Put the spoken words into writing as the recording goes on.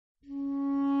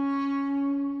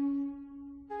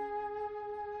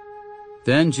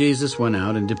Then Jesus went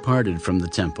out and departed from the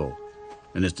temple,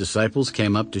 and his disciples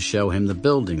came up to show him the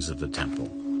buildings of the temple.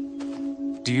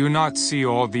 Do you not see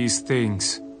all these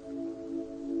things?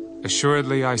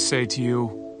 Assuredly I say to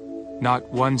you, not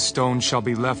one stone shall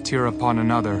be left here upon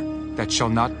another that shall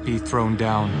not be thrown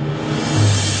down.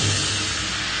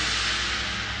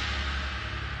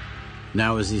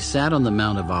 Now as he sat on the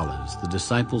Mount of Olives, the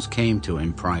disciples came to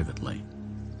him privately.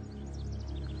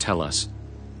 Tell us,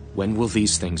 when will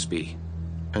these things be?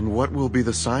 And what will be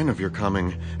the sign of your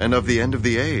coming and of the end of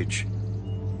the age?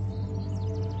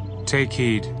 Take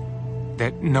heed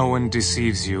that no one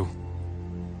deceives you.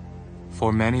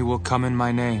 For many will come in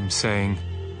my name, saying,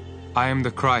 I am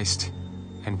the Christ,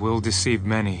 and will deceive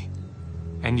many.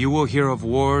 And you will hear of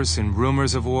wars and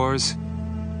rumors of wars.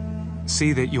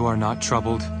 See that you are not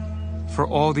troubled, for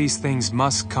all these things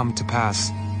must come to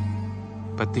pass.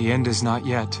 But the end is not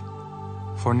yet.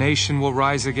 For nation will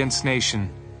rise against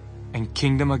nation, and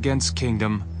kingdom against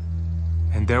kingdom,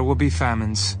 and there will be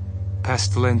famines,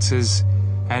 pestilences,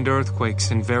 and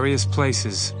earthquakes in various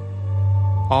places.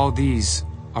 All these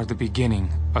are the beginning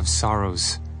of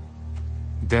sorrows.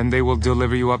 Then they will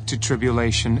deliver you up to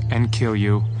tribulation and kill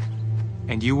you,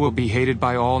 and you will be hated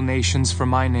by all nations for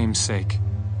my name's sake.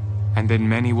 And then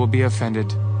many will be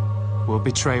offended, will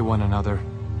betray one another,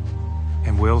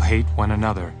 and will hate one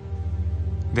another.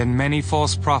 Then many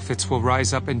false prophets will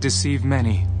rise up and deceive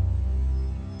many.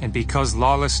 And because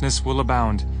lawlessness will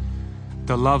abound,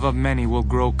 the love of many will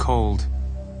grow cold.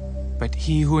 But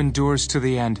he who endures to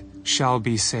the end shall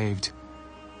be saved.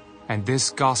 And this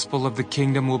gospel of the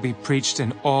kingdom will be preached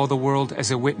in all the world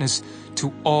as a witness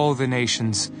to all the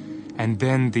nations, and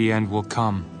then the end will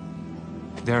come.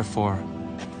 Therefore,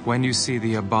 when you see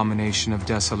the abomination of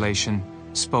desolation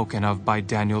spoken of by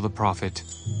Daniel the prophet,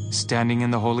 standing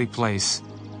in the holy place,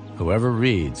 Whoever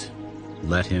reads,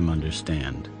 let him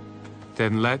understand.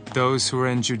 then let those who are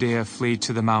in Judea flee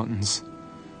to the mountains.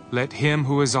 Let him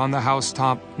who is on the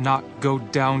housetop not go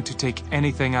down to take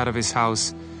anything out of his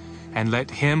house, and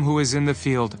let him who is in the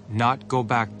field not go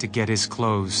back to get his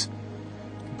clothes.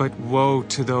 But woe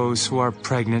to those who are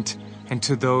pregnant, and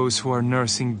to those who are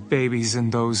nursing babies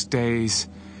in those days.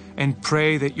 And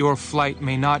pray that your flight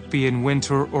may not be in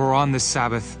winter or on the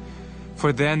Sabbath,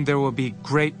 for then there will be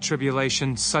great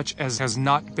tribulation, such as has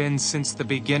not been since the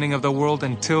beginning of the world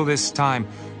until this time,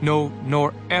 no,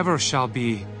 nor ever shall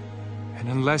be. And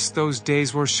unless those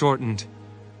days were shortened,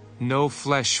 no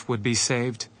flesh would be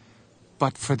saved.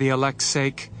 But for the elect's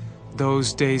sake,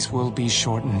 those days will be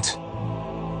shortened.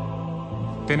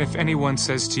 Then if anyone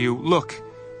says to you, Look,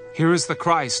 here is the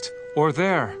Christ, or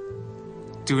there,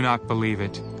 do not believe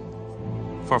it.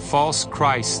 For false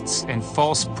Christs and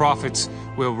false prophets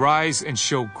will rise and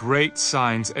show great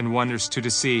signs and wonders to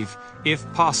deceive, if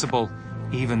possible,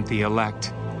 even the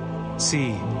elect.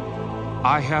 See,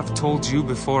 I have told you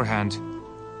beforehand.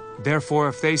 Therefore,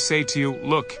 if they say to you,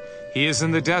 Look, he is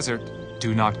in the desert,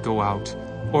 do not go out.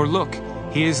 Or look,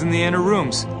 he is in the inner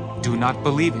rooms, do not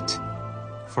believe it.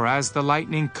 For as the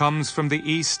lightning comes from the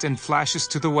east and flashes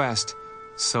to the west,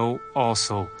 so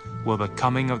also will the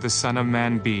coming of the Son of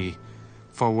Man be.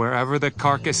 For wherever the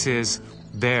carcass is,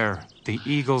 there the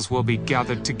eagles will be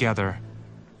gathered together.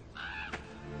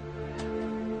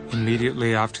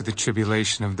 Immediately after the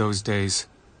tribulation of those days,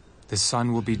 the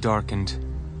sun will be darkened,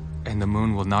 and the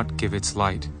moon will not give its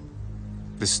light.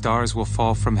 The stars will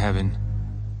fall from heaven,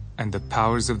 and the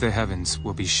powers of the heavens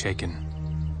will be shaken.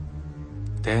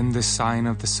 Then the sign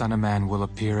of the Son of Man will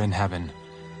appear in heaven,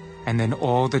 and then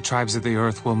all the tribes of the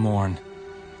earth will mourn,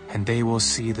 and they will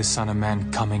see the Son of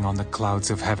Man coming on the clouds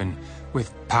of heaven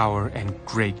with power and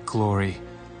great glory.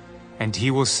 And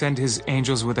he will send his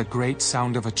angels with a great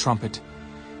sound of a trumpet,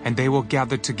 and they will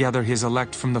gather together his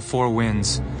elect from the four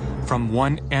winds, from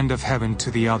one end of heaven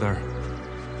to the other.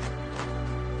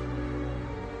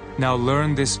 Now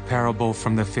learn this parable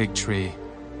from the fig tree.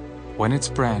 When its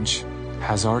branch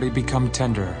has already become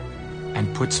tender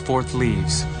and puts forth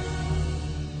leaves,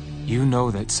 you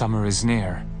know that summer is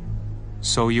near.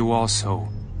 So you also,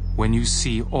 when you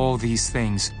see all these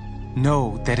things,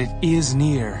 know that it is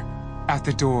near, at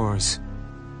the doors.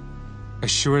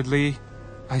 Assuredly,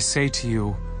 I say to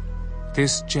you,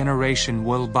 this generation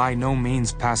will by no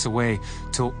means pass away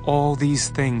till all these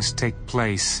things take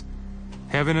place.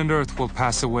 Heaven and earth will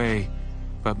pass away,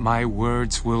 but my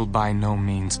words will by no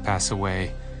means pass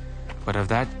away. But of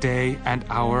that day and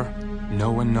hour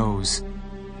no one knows,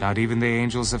 not even the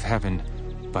angels of heaven,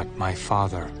 but my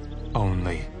Father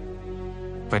only.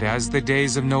 But as the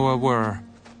days of Noah were,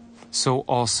 so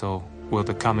also will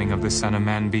the coming of the Son of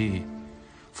Man be.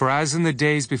 For as in the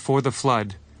days before the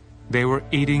flood, they were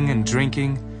eating and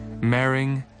drinking,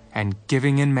 marrying, and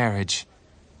giving in marriage,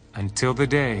 until the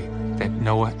day that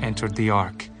Noah entered the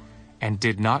ark, and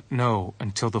did not know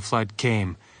until the flood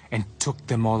came and took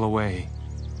them all away.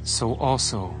 So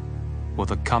also will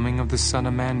the coming of the Son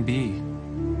of Man be.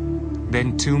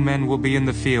 Then 2 men will be in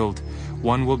the field,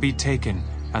 one will be taken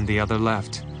and the other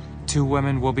left. 2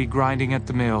 women will be grinding at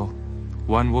the mill,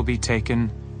 one will be taken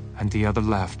and the other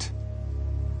left.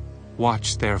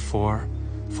 Watch therefore,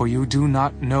 for you do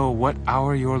not know what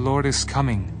hour your Lord is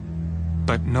coming.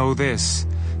 But know this,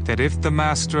 that if the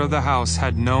master of the house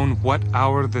had known what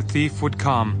hour the thief would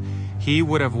come, he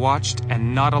would have watched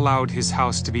and not allowed his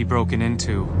house to be broken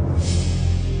into.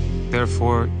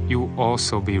 Therefore you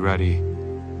also be ready,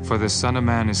 for the Son of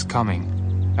Man is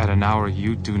coming at an hour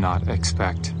you do not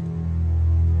expect.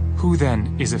 Who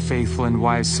then is a faithful and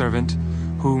wise servant,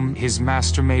 whom his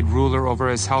master made ruler over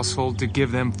his household to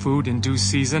give them food in due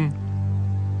season?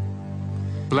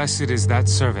 Blessed is that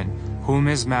servant, whom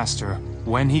his master,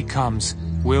 when he comes,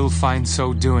 will find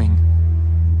so doing.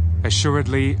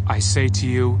 Assuredly, I say to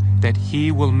you, that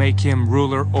he will make him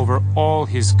ruler over all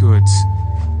his goods.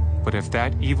 But if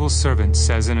that evil servant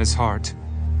says in his heart,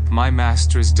 my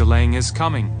master is delaying his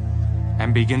coming,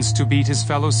 and begins to beat his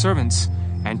fellow servants,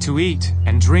 and to eat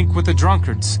and drink with the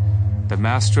drunkards, the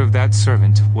master of that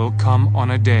servant will come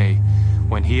on a day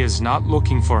when he is not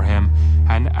looking for him,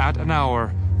 and at an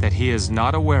hour that he is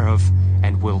not aware of,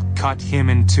 and will cut him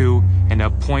in two, and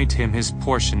appoint him his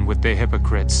portion with the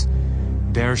hypocrites.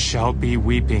 There shall be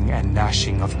weeping and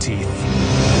gnashing of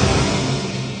teeth.